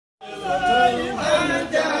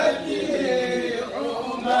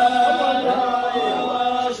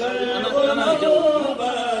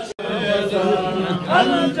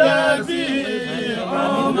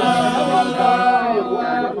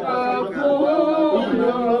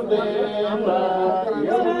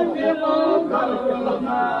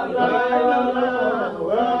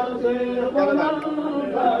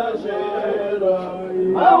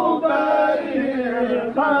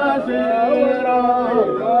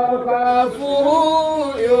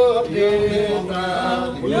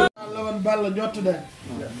Balla ñottude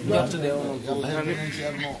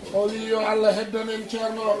o wi yo Allah heddanen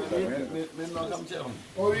ceerno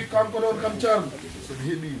o wi kanko ɗon kam ceerno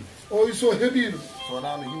o wi so heɓino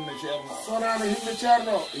sonano himɓe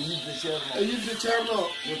ceerno e yidde ceerno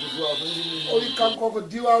o wi kanko ko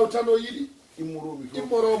diwaw tan o yiɗi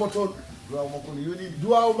immoromo toon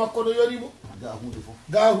duwaw makko no yonimo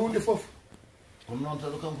ga hunde foof non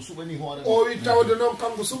taw kanko suɓani hoore o wi tawde noon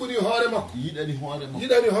kanko suɓani hoore makko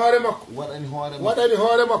yiɗani hoore makko waɗani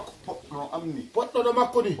hoore makko poɗɗono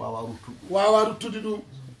makko ni wawa ruttude ɗum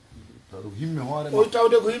o wi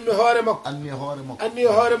tawde ko yimɓe hoore makko anni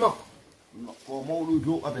hoore makko ko mawɗo e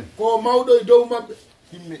dow aɓen ko mawɗo e dow maɓɓe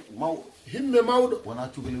himme mawɗo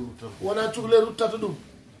wona cukalel ruttata ɗum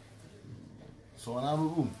so wonano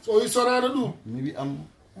ɗum so wi sonano ɗum mi wi'an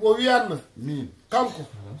mo wiyanno min kanko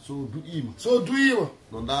so duƴima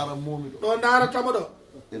ɗo daranmomi ɗo daratama ɗo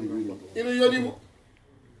ina yonimo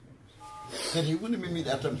kadi hunde min mi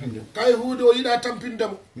yiɗa tampindemo kay hunde o yiɗa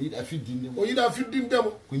tampindemo mi yiɗa fiddindemo o yiɗa fiddindemo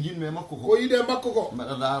ko jinmi e makko ko yiɗe makko ko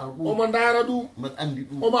mbaɗa daara ɗum omo daara ɗum mbaɗa andi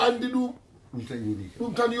ɗum omo andi ɗum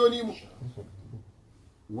ɗum tan yonimo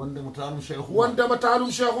wondemo tanum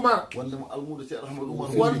cheikh oumar wondemo almude ceerno ahmadou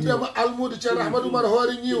oumar wondemo almude ceerno ahmadou oumar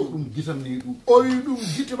hoore ñiiw ɗum gitanni ɗum o wi ɗum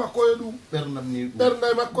gite makko e ɗum ɓerdam ni ɗum ɓernda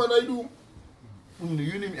makko nayi ɗum ɗum no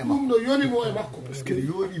yonimi e ɗum no yonimo e makko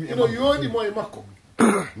ino yooɗimo e makko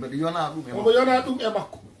mbeɗa yona ɗum e omo yona ɗum e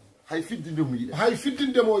makko hay fiddindemo yiɗa hay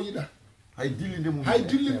fiddindemo yiɗa hay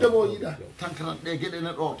dillindemo o yiɗa tanko tan ɗe gueɗe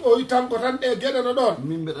ne ɗon o wi tanko tan ɗe gueɗe ne ɗon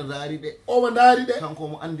min mbeɗa daari ɗe omo daari ɗe kanko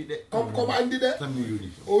omo andi ɗe kanko andi ɗe tan mi yoni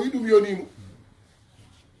o wi ɗum yonimo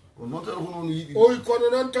ko noon taw ko noon yiɗi o wi kono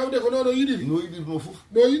noon tawde ko noon o yiɗiri no yiɗirno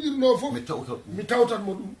fof mi tawtan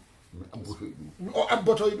mo ɗum o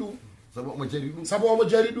abbotoye ɗum sabu omo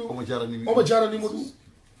jari ɗum omo jaranimo ɗum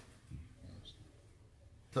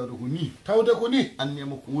tawde ko ni anniya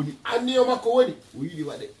makko woni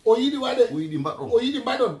o yiɗi waɗe o yiɗi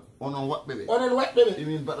mbaɗon onon waɓɓe ɓe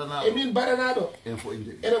emin mbaɗanaɗo enen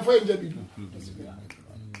fof en jaɓi ɗum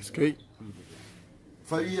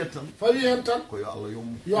fawi hen tan ko yo Allah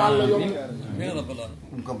yommo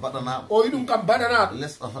ɗum kam mbaɗanaɗo o wi ɗum kam mbaɗanaɗo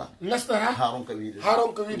lesɗata haron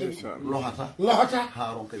ko wiide ni lohata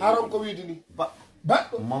haron ko wiide ni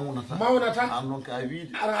baɗɗo mawnata ha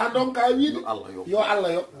donka wiide yo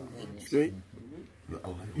Allah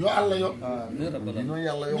yo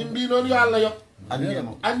min mbi noon yo Allah yo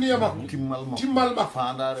anniya makko timmal makko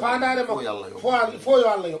fandare makko fo yo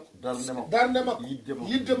Allah yo darde makko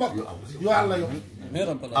yidde makko yo Allah yo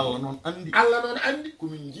Allah noon andi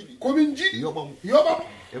komin jiɗi yoɓamo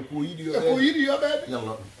e ko yiɗi yoɓede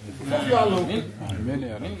fof yo Allah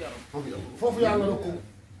fof yo Allah rokkumo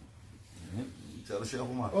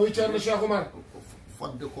o wi ceerno cheikh oumar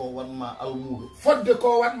fodde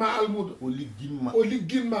ko watma almudo o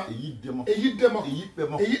ligginma e yidde makko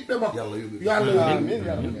e yiɓɓe makko yo Allah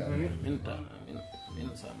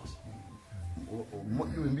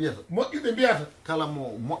moƴƴuɓe mbiyata kala mo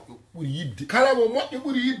moƴƴo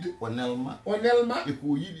ɓuuri yidde o nelma e ko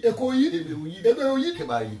yiɗi eɓe o yiɗi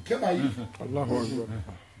keɓa yiɗi allahu akbar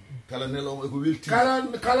kala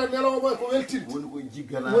nelomo eko weltin woni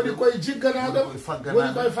koye jigganaɗo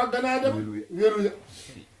woni koye fagganademo weluya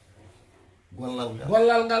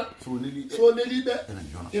gollal ngal so neliɓe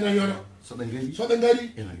ina yona soɓe gari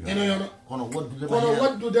ina yona kono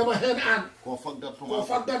waddudema hen an ko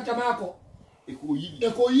faggantama ko eko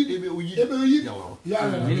yiɗi eɓe o yiɗi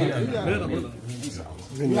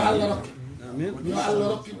yo Allah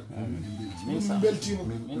rokkima min beltima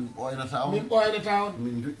min ɓoynata on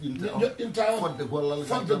min joƴƴinta on fodde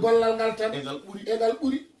gollal ngal tan egal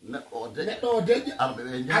ɓuuri neɗɗo o deƴƴa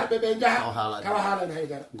arɓe ɓe jaaha tawa haalani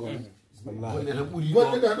haydara golle ɗe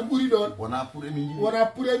ɓuuri ɗon wona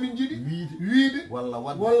pour emin jiɗi wiide walla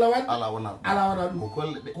waɗ ala wona ɗum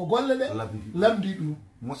ko golle ɗe lamdi ɗum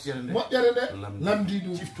moƴƴere nde lamdi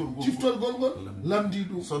ɗum ciftorgol ngol lamdi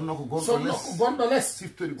ɗum sonno ko gonɗo less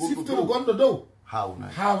siftori gonɗo dow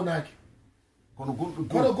hawnaki kono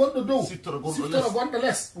gonɗo dow siftoro gonɗo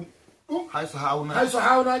less ɗum hayso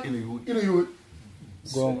hawnaki ina yooɗi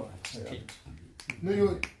no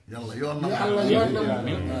yooɗi yalla yonna yalla yonna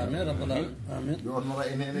amin rabbal alamin yonnora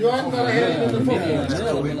enen yonnora hen fof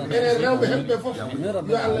enen rewɓe hemɓe fof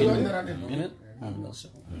yo Allah yonnira en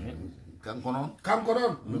kanko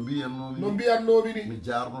noon no mbiyannomi ni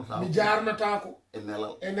mi jarnata ko e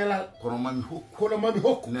nelal kono mami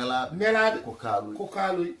hokku nelaɓe ko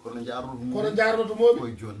kaaloy kono jarnoto moɓe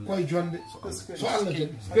koye jonde so Allah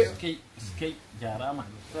jaɓi kay jarama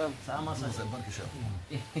Samassa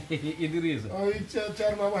Idrissa o wi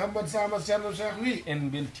ceerno Mouhammad Samassa ceerno Cheikh wi en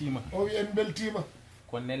beltima o wi en beltima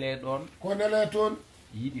ko nele toon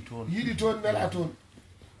yiɗi toon nela toon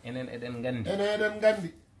enen eɗen gandi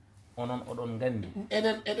onon oɗon gandi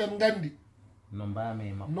enen eɗen gandi no mbami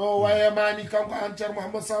e makko no wayamani kanko an ceerno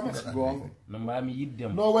Mouhammad Samassa no mbami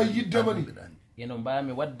yiddemo no way yiddema ni eno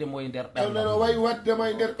mbami waddemo e nder no way waddema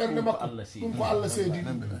e nder ɓerde makko ɗum ko Allah seedi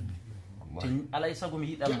te alay sago mi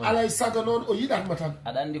yiɗanmo alay sago noon o yiɗatma tan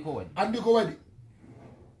aɗa andi ko waɗi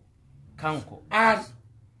kanko an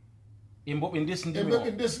e mboɓe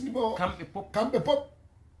desdimo kamɓe pop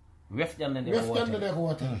wefƴande nde ko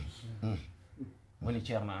wota woni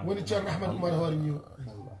ceerno Ahmad Oumar hoore ñiwo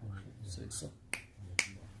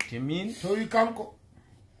te min to wi kanko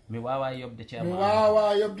mi wawa yobde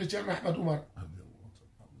ceerno Ahmad Oumar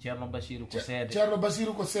ceerno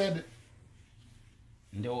Bassirou ko seede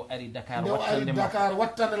nde o ari Dakar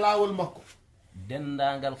wattande laawol makko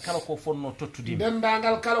dendagal kala ko fonno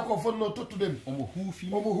tottudemi omo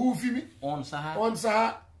huufimi on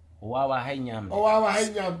saha o wawa hay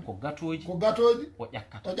ñamde ko gatoji o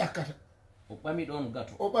ƴakkata o ɓami ɗon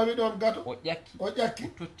gato o ƴakki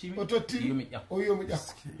o tottimi yomi ƴakku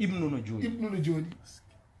ibnu no jooɗi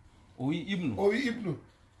o wi ibnu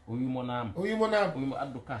o wimo naam o wimo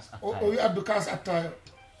addu kas attayo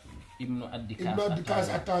ibnu addi kas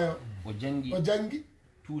attayo o jangi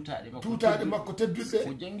tuutaɗe makko tedduɗe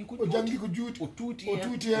o jangi ko juuti o tuuti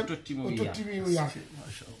hen o tottimi o yaafe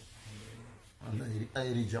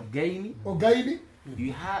gayni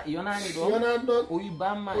ha yonani ɗon o wi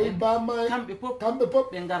bamma kamɓe pop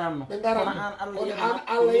ɓe garanno kono an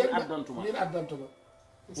Allah yeɗa min addantuma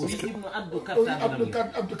o wi ibnu addu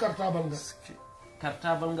cartable ngal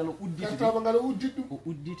cartable ngal o udditi ɗum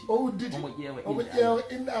o udditi omo ƴeewa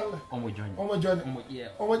inde Allah omo jone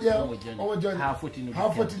omo ƴeewa ha fotini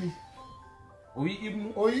o wi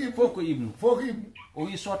ibnu fof ko ibnu o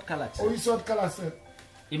wi sot classeur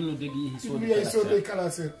ibnu degi yehi sodoy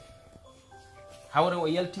classeur hawre o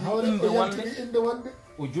yaltini inde wonde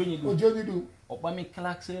o joni ɗum o ɓami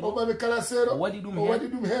classeur o waɗi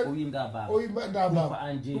ɗum hen o wi nda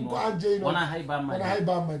baba ɗum ko an jeyno wona hay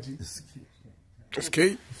bammaji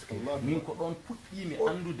min ko ɗon puɗɗimi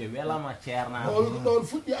andude welama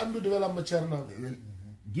ceernaɗo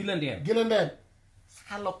gila nden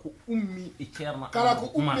kala ko ummi e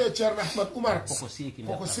ceerno Ahmad Oumar koko seeki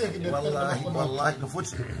wallahi no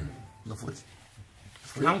foti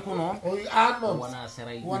kanko noon o wi an noon wona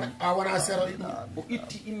seray wona seray o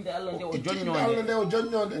itti inde Allah nde o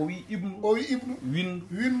joññode o wi ibnu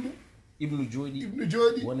windu ibnu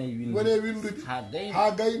jooɗi wone windude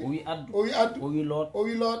ha gayni o wi addu o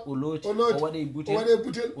wi loot o looti o waɗe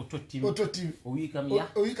butel o tottimi o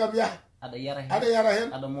wi kam yaha aɗa yara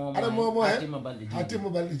hen aɗa momo hen ha timma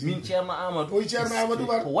balɗe min ceerno Amadou o wi ceerno Amadou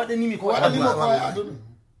Oumar ko waɗanimi ko e aduna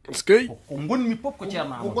ko gonmi fof ko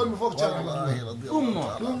ceerno Amadou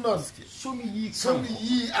ɗum noon somi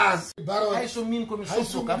yi an hay so min komi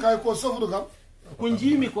sofru kam kay ko sofru kam ko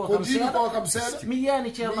jiimi ko kam seeɗa mi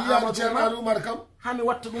yiyani ceerno Amadou Oumar kam hami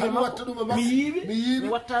watta ɗum mi yiiwi mi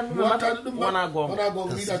wattani ɗum wona gonga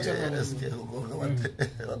wiɗa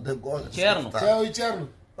ceerno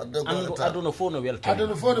andu aduna fof no weltani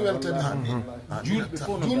julɓe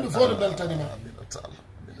fof no weltanima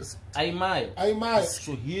ay maayo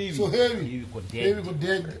so heewi ko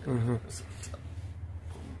deeƴde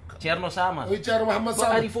ceerno Samassa ceerno Mouhammad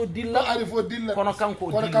Samassa ari fof dilla kono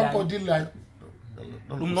kanko dillani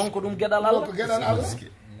ɗum noon ko ɗum gueɗal Allah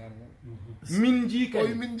min jii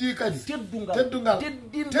kadi teddungal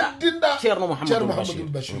teddinɗa ceerno Mouhamadou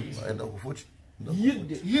Bachir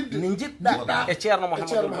yidde ne jiɗɗa e ceerno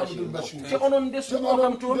Mouhamadou Bachir te onon desnuno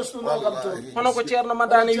kam toon hono ko ceerno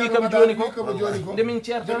Madane wi kam joni ko nde min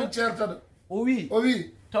certaɗo o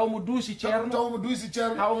wi taw mo duusi ceerno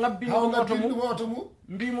ha o ngabbini ɗum oto mum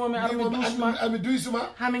mbimomi ami duysuma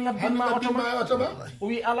hami ngabbinma oto ma o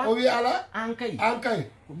wi ala an kay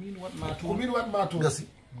ko min watma toon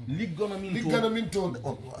liggono min toon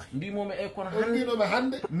mbimomi e kono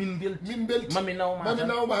hande min belti mami nawma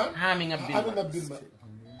ha mi ngabbinma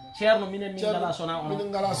ceerno minen min ngala sona on minen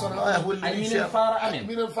ngala sona ay minen faara amen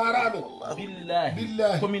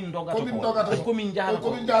billahi komin dogata komin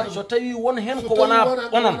jahata so tawi won hen ko wona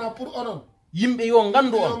onon pour onon yimɓe yo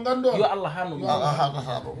gandu on yo Allah hanno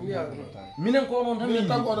minen ko onon tan min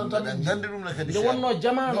gandi ɗum ne kadi nde wonno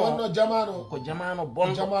jamano ko jamano bon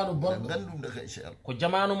gandi ɗum ne kadi cher ko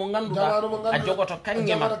jamano mo ganduɗa a jogoto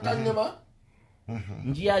kanŋema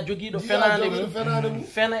jiya jogiiɗo fenade mum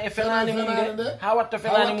fena e fenade mum nde ha watta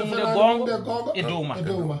fenade mum nde gongo e dow ma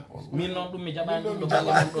min noon ɗum mi jaɓani ɗum ɗo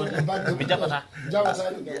banggue ɗo mi jaɓata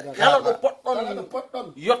kala ɗo poɗɗon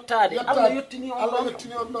yottade Allah yettini on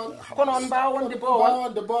ɗon kono on mbawa wonde bowal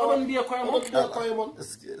oɗon mbiya koye mon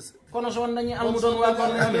kono so on dañi almudon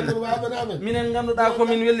wagon amen minen ganduɗa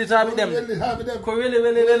komin wellitaɓe ɗem ko wele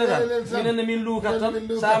tan minenne min luukat tan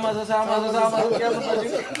samasa ceerno Badi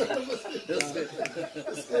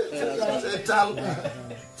tal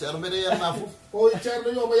ceerno mbeɗa yanna fof o ceerno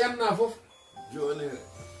yomo yanna fof joni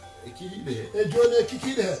e kikiɗe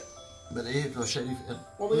he mbeɗa yeehi to Sharif en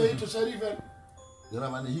omo yeehi to Sharif en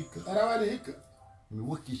rawane hikka mi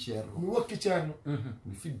wokki ceerno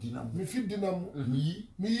mi fiddinammo mi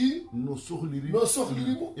yi no sohlirimo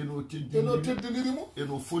eno teddinirimo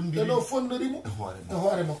eno fondinirimo e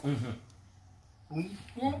hoore makko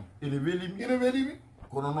ɗum ene welimi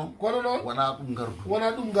kono noon wona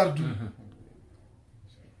ɗum gardu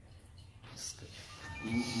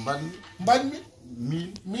mbanmi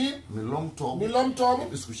min mi lomtomo e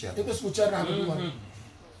ɓesgu ceerno Amadou Oumar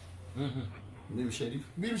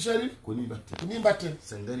mbimi Sharif ko ni mbatten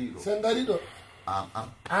sen gari ɗo an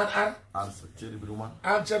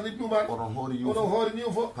ceerno Oumar onon hoore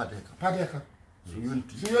ñiw fof pade kam so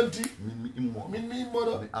yonti min mi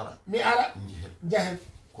immoɗo mi ara jahen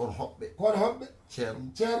kono hoɓɓe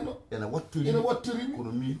ceerno ene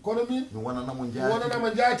wattorimi kono min mi wonanamo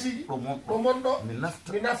jaatigi ɗo monɗo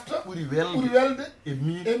mi nafta ɓuri welde e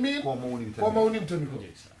min ko mawnintomi ko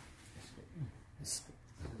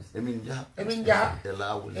emin jaha e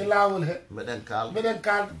laawol he meɗen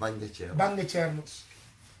kalda banggue ceerno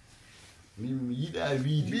mi yiiɗa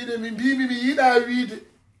wiide mbimi mi yiiɗa wiide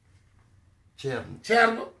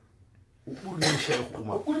ceerno o ɓurni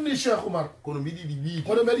Cheikh Oumar kono mbiɗa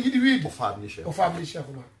yiɗi wiide o famni Cheikh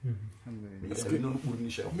Oumar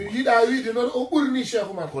mi yiiɗa wiide noon o ɓurni Cheikh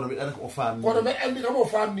Oumar kono mbiɗa andi kam o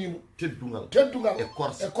famnimo teddugal e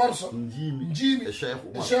korso jiimi e Cheikh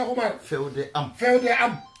Oumar fewde am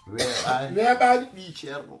weeɓani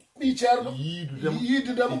ɓi ceerno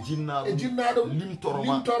yiidudemo e jinnaɗo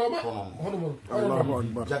limtoroma hono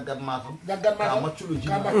jaggatma tan ka maccuɗo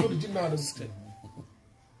jinnaɗo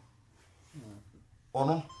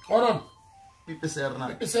onon ɓiɓɓe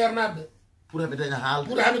sernaɓe pour haɓe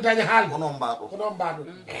daña haalde onon mbaɗo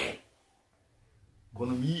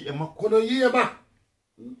kono mi yi e makko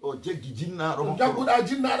o jaggi jinnaɗo makko jagguɗa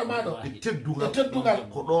jinnaɗo maɗo e teddugal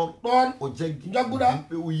ko ɗon o jaggi jagguɗa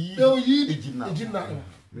ɓe o yiiɗi e jinnaɗo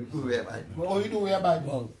min ɗum weeɓani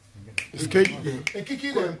e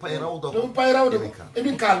kikiɗe komin pay rawde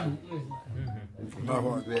emin kaldu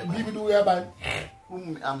mbimi ɗum weeɓani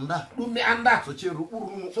ɗum mi anda so ceerno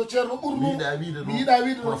ɓurnumo mi yiiɗa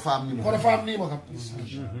wiide kono famnimo kam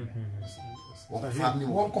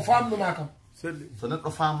wonko famnuma kam so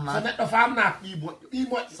neɗɗo famnaka ɗi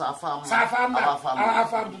moƴƴo sa famna a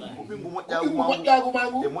famdude ko ɓingu moƴƴagu ma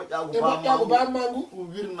ngu e moƴƴagu bamma ngu ɗum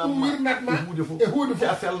wirnatma e hunde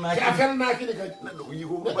fof a felnakine kadi neɗɗo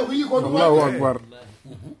ko yi ko ɗum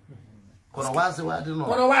kono wasde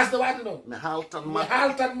wade noon mi haltanma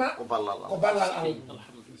ko ballal Allah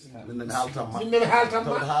min haltanma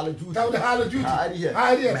tawde haala juuti ha ari he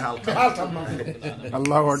mi haltanma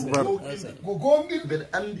Allahu akbar ko gonɗin mbeɗa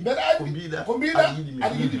andi ko mbiɗa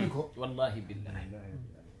aɗa yiɗimi ko wallahi billahi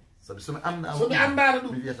sabi somi andano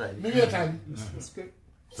ɗum mi wiyatani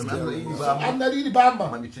somi anda aɗa yiɗi bamma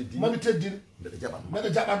mami teddini mbeɗa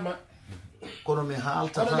jaɓanma kono mi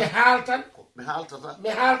haltata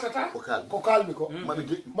ko kalmi ko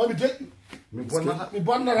mami deƴƴi mi bonnata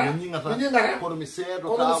mi ñingata kono mi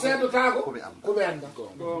seedotako komi anda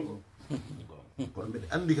kono mbeɗa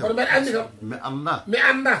andi kam mi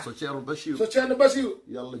anda so ceerno Bassirou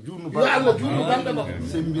yo Allah jurnu balɗe makko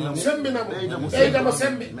sembinamo ɓeydamo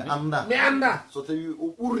sembe mi anda so tawi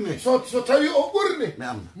o ɓurne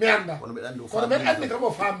mi anda kono mbeɗa andi kam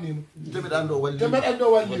o famnimo te mbeɗa andi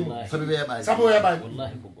o wallimo sabu weeɓani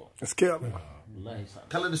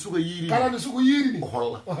kala nde suka yiiri ni o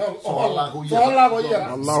holla ko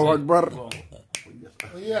yiyata Allahu akbar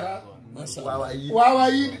o yiyata wawa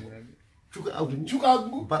yiide cukagu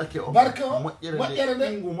ngu barke o moƴƴere nde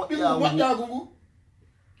ɓingu moƴƴagu ngu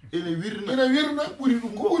ene wirna ɓuri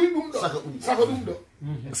ɗum ko ɓuri ɗum ɗo saka ɗum ɗo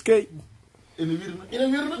skey ene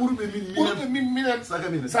wirna ɓurɓe min minen saka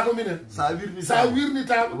minen sa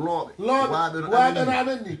wirnitama looɓe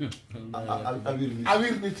waɓenaɓen ni a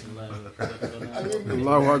wirniti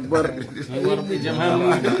allahu akbar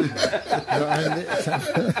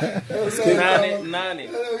nane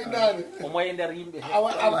omo e nder yimɓe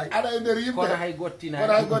aɗa e nder yimɓe kono hay gottina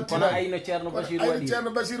kono ayno ceerno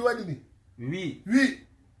Basiru waɗi ni wi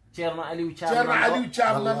ceerno Aliou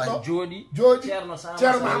Thiam nan ɗo jooɗi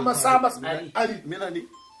ceerno Mouhammad Samas ari minani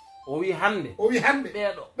o wi hande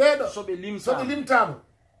ɓeeɗo soɓe limtama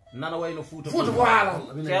nana wayno Fouta fof haala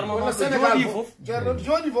ceerno walla Sénégal fof ceerno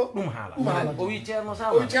jooɗi fof ɗum haala o wi ceerno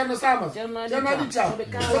Samas ceerno Ali Thiam soɓe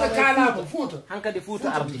kalama Fouta hankadi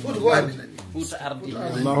Fouta ardi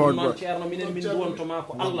noon ceerno minen min duwontoma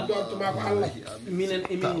ko Allah minen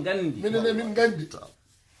emin gandi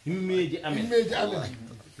himmeji amen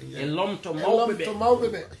e lomto mawɓe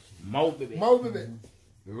ɓe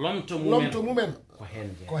lomto mumen ko hen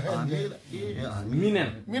minen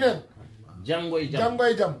janggo e jam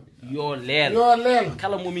yo leel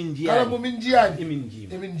kala momin jiyani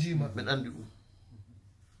emin jima men andi ɗum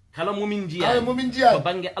kala momin jiyani to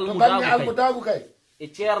banggue almudagu kay e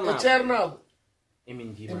ceernago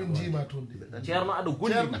emin jima toon ceerno aɗa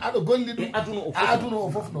golli ɗum e aduna o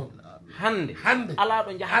fof noon hande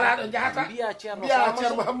alaɗo jahata mbiya ceerno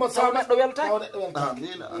Mouhammad Samas neɗɗo weltaki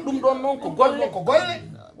ɗum ɗon noon ko golle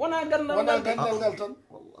wona gandal ngal tan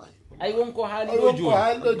ay wonko haali ɗo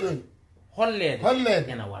joni hollede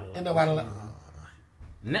ene walla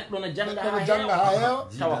neɗɗo no janga ha heewa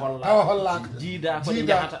tawa hollaka jiida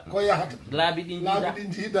ko yahata laabi ɗin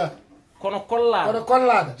jiida kono kollaɗo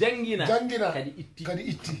jangina kadi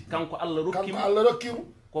itti kanko Allah rokkimo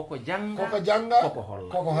koko janga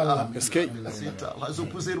koko holla so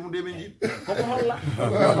poussiére mum de men jiɗi koko holla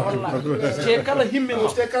te kala himme ma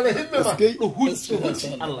ɗo hucci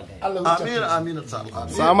Allah amin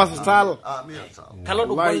Samas Sall kala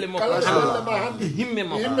ɗo golle makko himme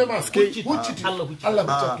ma hucciti Allah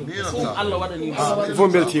huccati Allah waɗani fo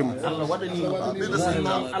beltimo Allah waɗani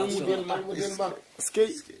noon almudel ma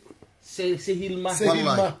sehil ma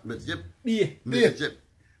ɓiye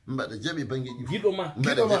mbaɗa jaɓi banggue giɗo ma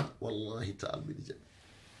wallahi taala mbiɗa jaɓi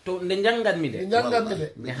to nde jangganmi de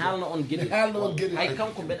mi haalno on gueɗe hay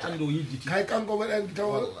kanko mbeɗa andi o yejjiti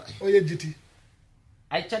taw o yejjiti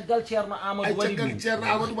ay caggal ceerno Amadou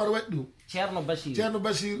waɗi ɗum ceerno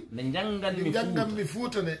Bachir nde jangganmi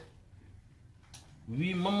Fouta ne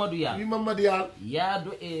wi Mamadou Yal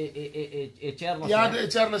yaado e ceerno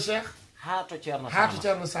Cheikh ha to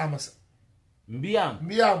ceerno Samas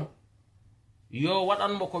mbiyamo yo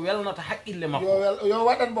waɗanmo ko welnata haqqille makko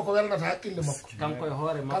kanko e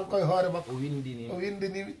hoore makko o windinimi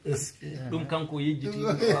ɗum kanko yejjiti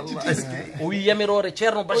o wi yamirore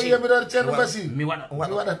ceerno Bachir mi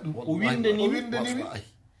waɗat ɗum o windinimi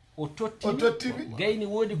o tottimi gayni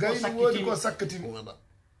woodi ko sakkitimi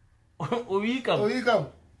o wi kam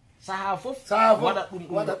saha fof waɗat ɗum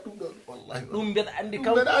ɗum mbeɗa andi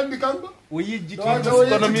kanko o yejjiti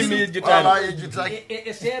kono min mi yejjitani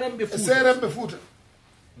e seeremɓe Fouta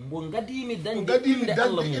mbo gadimi dañde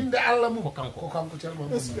inde Allah mum ko kanko ceerno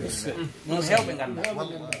ɗum hewɓe ganda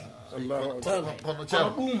kono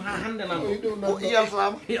ɗum ha hande nan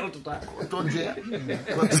yaltata toon jeeya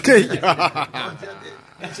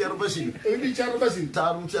ceerno Bachir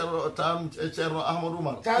tanum ceerno Ahmadou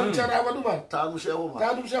Oumar tanum Cheikh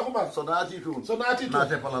Oumar so naati toon naate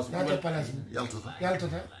place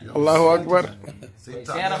yaltata allahu akbar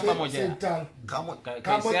seram bam o jeeya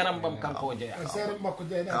kay seram bam kanko o jeeya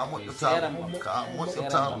ka moƴƴo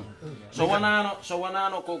tal so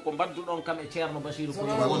wonano ko badduɗon kam e ceerno Bachir ko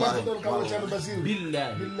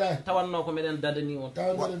billahi tawanno ko meɗen dadani on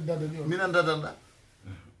minen dadanɗa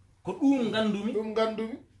ko ɗum gandumi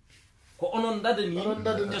ko onon dadani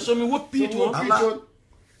te somi woppi toon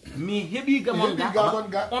mi heɓi gamon ga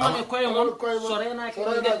onon e koye mon so renaki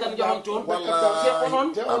on deggan jahon toon te onon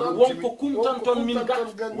wonko kumtan toon min ga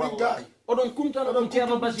oɗon kumtan ɗum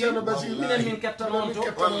ceerno Bachir minen min ketta noon to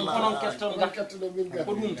onon ketton ga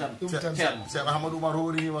ko ɗum tan ceerno Ahmadou Oumar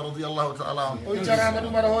horinima radiallahu taala anu o ceerno Ahmadou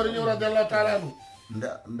Oumar horinima radiallahu taala anu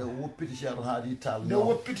nde woppiti ceerno haadi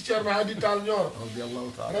tal ñooro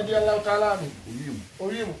radiallahu taala anu o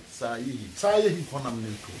wimo sa yeehi honam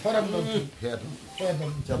nen to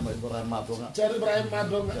heedam ceerno Ibrahima Madonga ceerno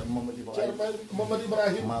Mamadou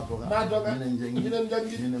Ibrahima Madonga minen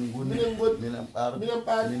jangi minen goni minen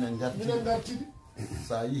ɓaari minen gartiɗi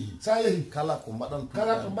sa yeehi kala ko mbaɗanta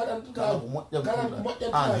kala ko moƴƴanta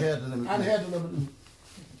an heedanami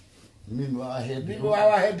ɗum min wawa hedde min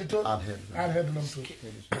wawa hedde toon an hedde nam toon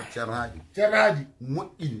ceerno haji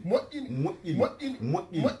moƴƴini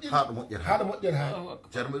haɗo moƴƴere haɗo moƴƴere ha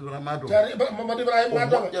ceerno ibrahima do ceerno mamadou ibrahima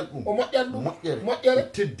do o moƴƴan ɗum moƴƴere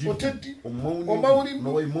o teddi o mawni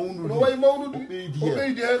no way mawnude o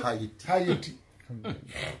ɓeydi hen ha yetti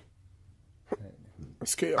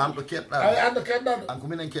an ɗo keɗɗa an ɗo keɗɗa ɗo an ko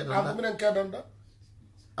minen keɗanɗa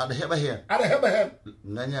aɗa heɓa hen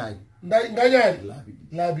gañaari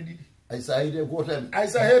laabi ɗiɗi ay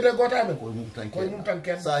sa heedi goto amen koye mum tan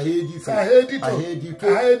ken sa heedi to a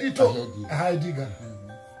heedi gal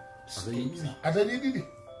a dañi ɗiɗi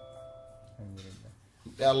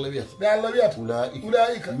ɓe Allah wiyata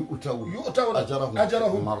ulaika yu'tawna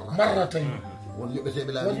ajarahum marratayn won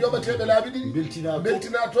yoɓeteɓe laabi ɗiɗi beltina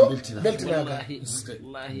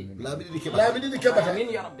laabi ɗiɗi keɓata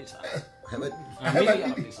heɓat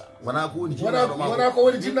ɗiɗi wona ko woni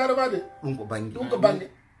jinnaɗo ma de ɗum ko bange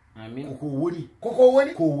koko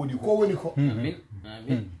woni ko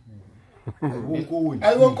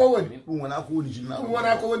ay won ko woni ɗum wona ko woni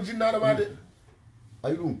jinnaɗo ma de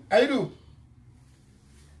ay ɗum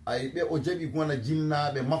ay ɓe o jaɓi gona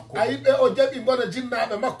jinnaɓe makko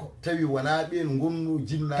tawi wona ɓen gonno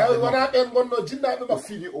jinnaɓe makko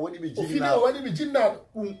fini o waɗi ɓe jinnaɗo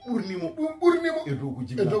ɗum ɓurnimo e dow ko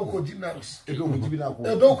jinnaɗo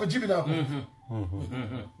e dow ko jibina ko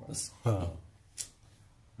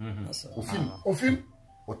o fin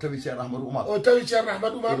o tawi ceerno ahmadou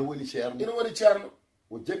oumar ene woni ceerno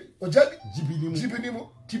o jaɓi jibinimo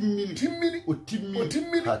timmini o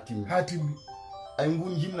timmini ha timmi ay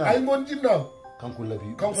ngon jinnaɗo kanko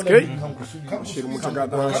labi kanko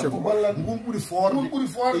ballan ngon ɓuri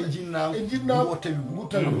forde e jinnago o tawi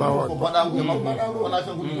ko baɗago e makko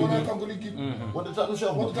wona kanko liggi wonde tan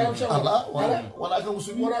cheikh ala wona kanko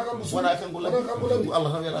suɓi wona kanko labi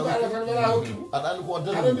Allah tan wela hawti aɗa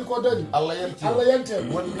ko dañi Allah yante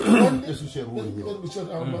wonde e sucher woni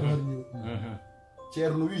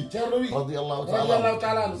ceerno wi radiyallahu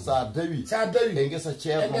ta'ala sa dawi e ngesa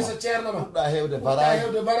ceerno ɗuɗɗa hewde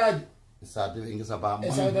baraji sa dawi e ngesa bamma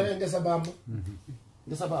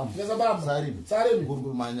sarimi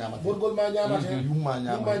gorgol ma ñamata hen yumma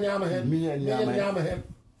ñama hen miñen ñama hen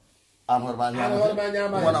an hoore ma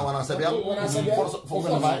ñama wona sabi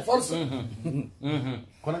force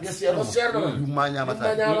kono ngesa ceerno yumma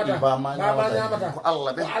ñamata bamma ñamata ko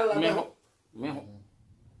Allah meho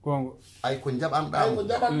gongo ay ko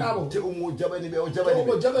jaɓanɗamo te omo jaɓani ɓe o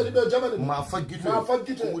jaɓani ma faggito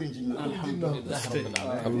ko ɓuri jinna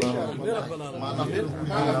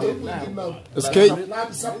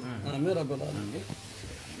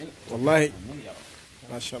wallahi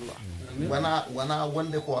machallah wona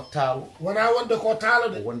wonde ko taalo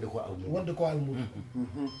de wonde ko almudo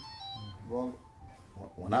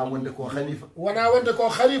wona wonde ko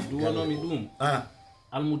khalifa duwanomi ɗum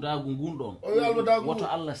almudagu ngunɗon woto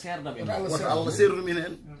Allah serda ɓe woto Allah serdu min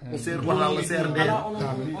hen woto Allah serde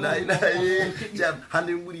la ilaha illa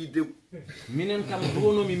hande mi ɓuuri yidde minen kam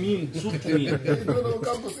duwanomi min surtout min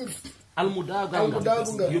almudagu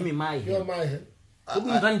ngal yomi maayi hen ko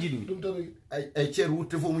ɗum tan jinmi ay ceer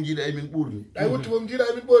wutte fof mo jiiɗa min ɓorni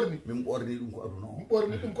min ɓorni ɗum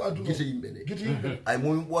ko aduna gite yimɓe ɗe ay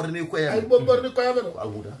momin ɓorni koyame ko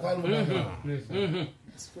almuda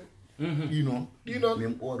ɗi noon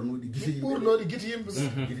min ɓornoɗi gite yimɓe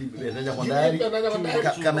ɓe daña ko daari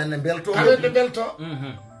kamenne belto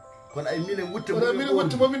kono ay minen wutte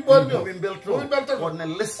momin ɓorni momin belto onne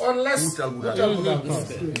less wutal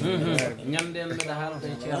ñanden mbeɗa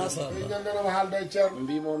haalda e ceerno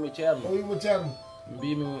mbimomi ceerno o wimo ceerno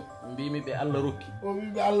mbimi ɓe Allah rokki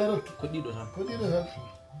ko ɗiɗo tan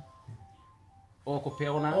o ko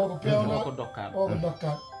pewna o ko dokkaɗo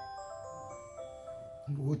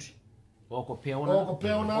woti o ko pewna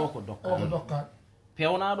o ko dokkaɗo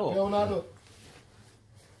pewnaɗo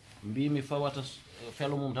mbimi fawata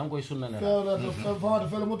felo mum tan koye sunna fawata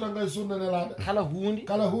felo mum tan koye sunna nelaɗo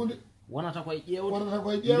kala hunde wonata koye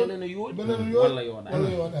ƴewde beele no yooɗi walla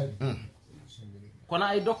yooɗani kono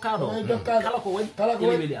ay dokkaɗo kala ko waɗi ene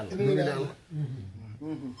weeli Allah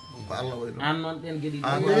ko Allah waɗi an noon ɗen gueɗi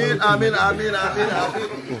amin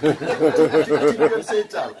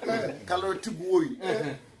seytal kala tiggu woyi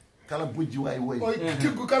kala bojji wawi woyde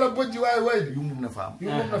tiggu kala bojji wawi woyde yummum ne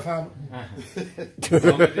faama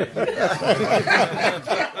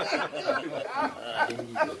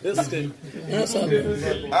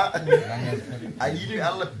a yiɗi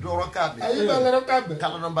Allah do rokkaɓe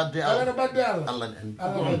kala no mbadde Allah ne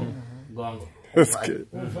andi gongo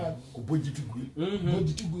ko bojji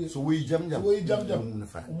tigguye so woyi jam yummum ne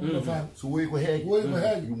faama so woyi ko heegue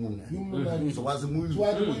yummum ne so wasa muyi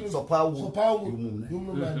so pawu yummum ne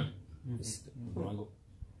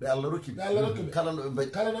ɓe Allah rokki kala no ɓe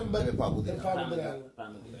mbaɗi kala no ɓe mbaɗi paamodire Allah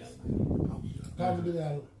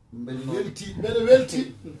mbeɗe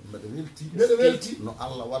welti no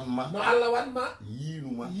Allah wanma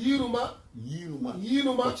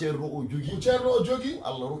yiinuma ko ceerno o jogi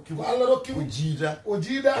Allah rokki ko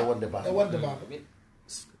jiida e wonde baaba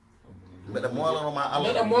mbeɗe molanoma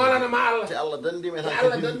Allah te Allah dandime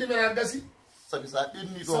tan gasi sabi sa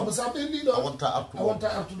ɓenni ɗo a wonta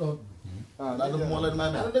artu ɗon nande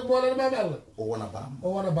molanmami Allah o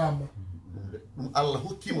wona bamma ɗum Allah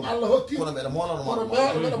hokkimo kono mbeɗa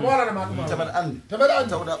molanoma ɗum tameɗa andi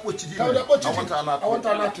tawɗa ɓoccitima a wonta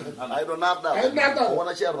nattude ayɗo natɗa o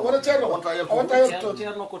wona ceerno a wonta yetto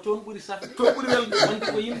ceerno ko toon ɓuuri safde toon ɓuuri welde wonde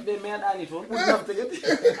ko yimɓe meeɗani toon ɓuuri safde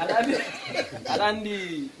kadi aɗa andi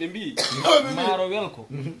ɓe mbi maaro welko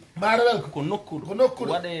ko nokkuɗo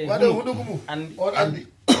waɗe huɗugo mum andi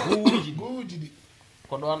guuji ɗi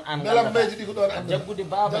ko ɗon an galambeji ɗi ko ɗon an jaggude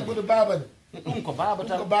babane ɗum ko baba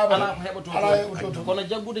tan ala ko heɓato kono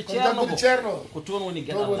jaggude ceerno ko toon woni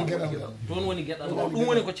geɗal toon woni geɗal ɗum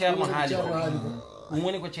woni ko ceerno haali ɗum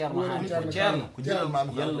woni ko ceerno haali ceerno ko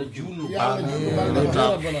yalla juulnu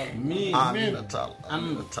min an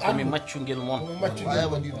komi maccungel mon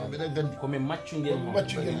komi maccungel mon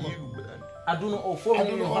aduna o fof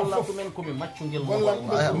mi holla ɗumen komi maccungel mon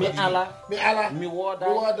mi ala mi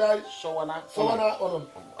woodani so wona onon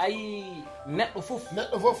ayi neɗɗo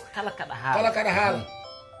fof kala kaɗa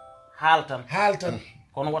haal tan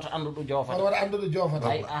kono wata anduɗo joofata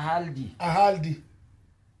ay a haaldi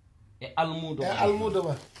e almudo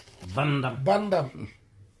ma bandam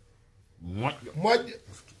moƴƴo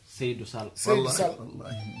Seydou Sall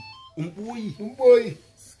ɓooyi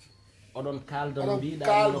oɗon kalda no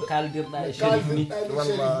mbiɗa no kaldirɗa e Chérif ni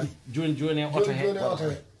joni e oto he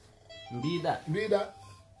mbiɗa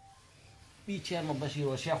ɓi ceerno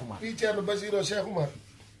Bassirou Cheikh Oumar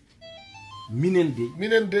minen de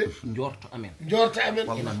jorto amen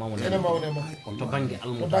ena mawnema to banggue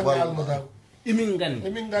almudago emin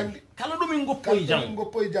gandi kala ɗumin goppoye jam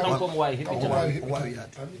kanko mo wawi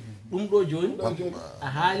heɓitata ɗum ɗo joni a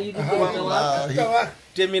haali ɗum tawa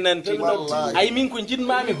teminanti ay min ko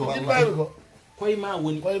jinmami ko koye ma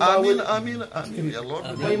woni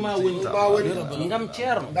ngam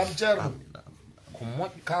ceerno ko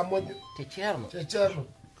moƴƴo te ceerno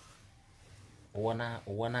o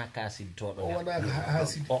wona kasidtoɗo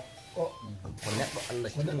o ko neɗɗo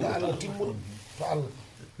Allah timmuɗo to Allah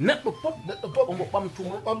neɗɗo pop omo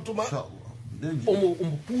ɓamtuma omo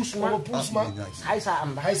puusma hay sa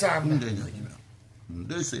anda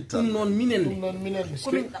ɗum noon minen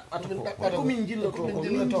komin ɗaɓɓata komin jilloto ko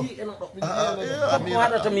min ji eno ɗo ko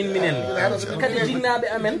waɗata minen kadi jinnaɓe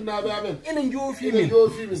amen ene joofi min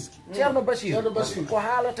ceerno Bassirou ko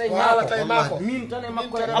haalata e mako min tan e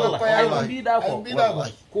makko e Allah ay mbiɗa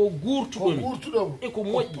ko guurtuɗomi e ko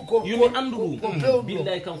moƴƴi yomi andu ɗum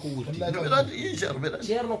billahi kanko wurti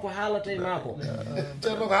ceerno ko haalata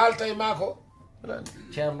e mako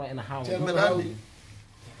ceerno ene hawna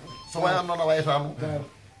so wayan noon a wayatano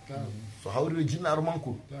so hawri jinnaɗo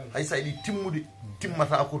manko hay sa yiɗi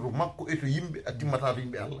timmata ko to makko e to yimɓe a timmata to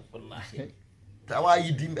yimɓe Allah te a wawi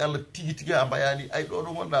yidde yimɓe Allah tigui a mbayani ay ɗo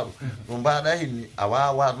gonɗa ɗo no mbaɗa henni a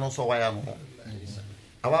wawa noon so wayano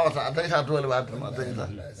a wawata a dañata doole wadde no a dañata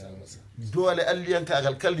doole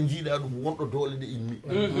alliyankagal kala jiiɗa ɗum wonɗo doole ɗe immi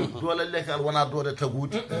doole alliyankagal wona doole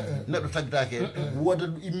tagude neɗɗo tagdake hen woda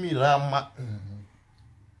ɗum immi ramma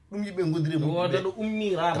ɗum yimɓe gondiri mum woda ɗo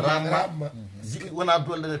ummi ramma jigi wona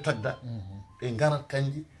doole ɗe tagda ɗe garat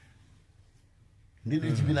kanji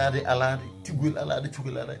ndeɗe jibinade alade tiggoyel alade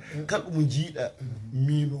cugol alade kala ɗum jiiɗa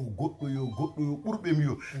mino goɗɗo yo ɓurɓe mi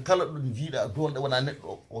yo kala ɗum jiiɗa doole ɗe wona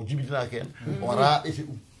neɗɗo o jibinaki hen o raɓete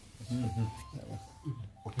ɗum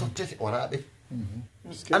o tottete o raɓete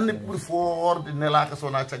annabi ɓuuri forde nelaka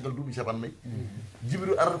sowona caggal duuɓi capannayyi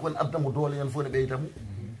jibril arata kone addamo doole hen fof ne ɓeydamo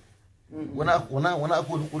wona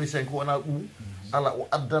ko ɗum ɓuuri 5 wona ɗum ala o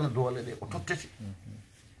addana doole ɗe o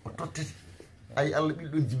tottete ay Allah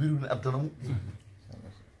ɓiɗɗon jibril ne addana mum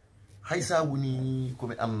hay sa woni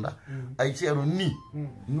komi anda ay ceero ni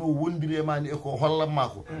no wondire ma ni e ko hollanma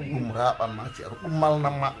ko ɗum raɓanma ceero ɗum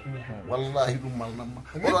malnamma wallahi ɗum malnamma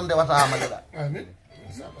oɗon ndewatama ɗeɗa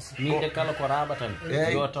min de kala ko raɓatan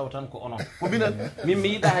yo taw tan ko onon ko minen min mi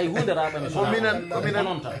yiɗa hay hunde raɓani ko minen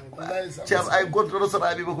onon tan ceero ay gontoɗo so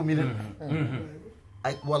raɓiba ko minen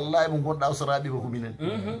ay wallahi mo gonɗa so raɓiba ko minen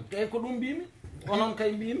kay ko ɗum mbimi onon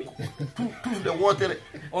kay mbimi tufde wotere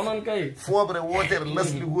onon kay fobre wotere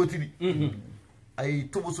lasli gotiri ay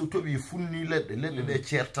toɓo so toɓi funni leɗɗe ɗe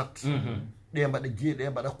ceertat ɗe mbaɗa jee ɗe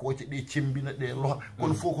mbaɗa kooce ɗe cembina ɗe loha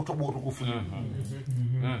kono fof ko toɓo woto ko fuli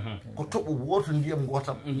ko toɓo woto ndiyam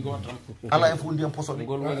gootam ala e fof ndiyam posoɗe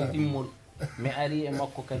ngol woni ɗimmol mi ari e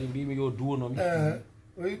makko kadi mbimi yo duwonomi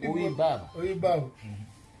o wi baaba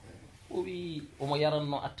o wi omo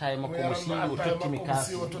yaranno attaye makko mo siiwi o tottimi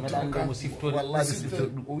kaas meɗa andi omo siftode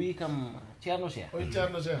o wi kam ceerno cheikh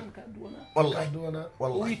ka duwana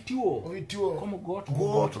o wi tiwo komo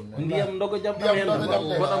gooto ndiyam ndogo jabɗam hen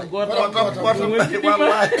goɗam gootam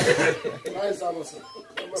wallahi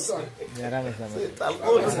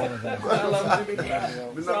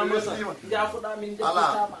jafoɗa min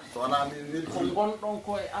jafotama ko gonɗon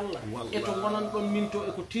ko e Allah e to gonanɗon min to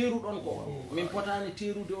e ko teruɗon ko min potani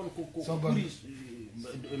terude on ko ɓuri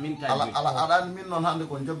min taji ala aɗani min noon hannde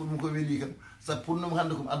ko jagguɗum ko weeli kam sabu pour num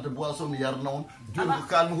hannde komi adda boisson mi yarna on joni ko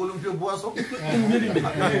kalmi holum fiyo boisson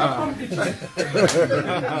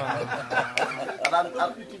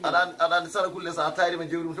aɗani sara kulle sa taarima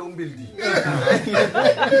jewɗum taw beldi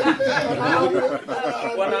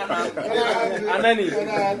wona anani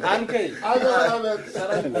an kay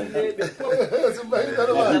saran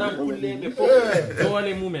kulleɓe fof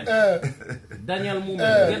doole mumen dañal mumen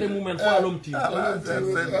gueɗe mumen fo alomti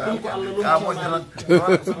ɗum ko Allah lomti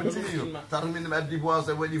tarminde mi addi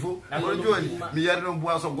boisson waɗi fof kono joni mi yari noon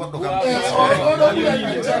boisson goɗɗo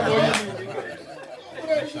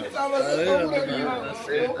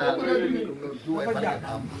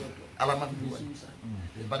kam ala man duwaɗi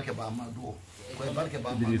e barke bamma duwo koye barke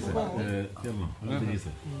bamma Idrissa ceerno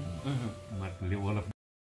Idrissa mak li wolof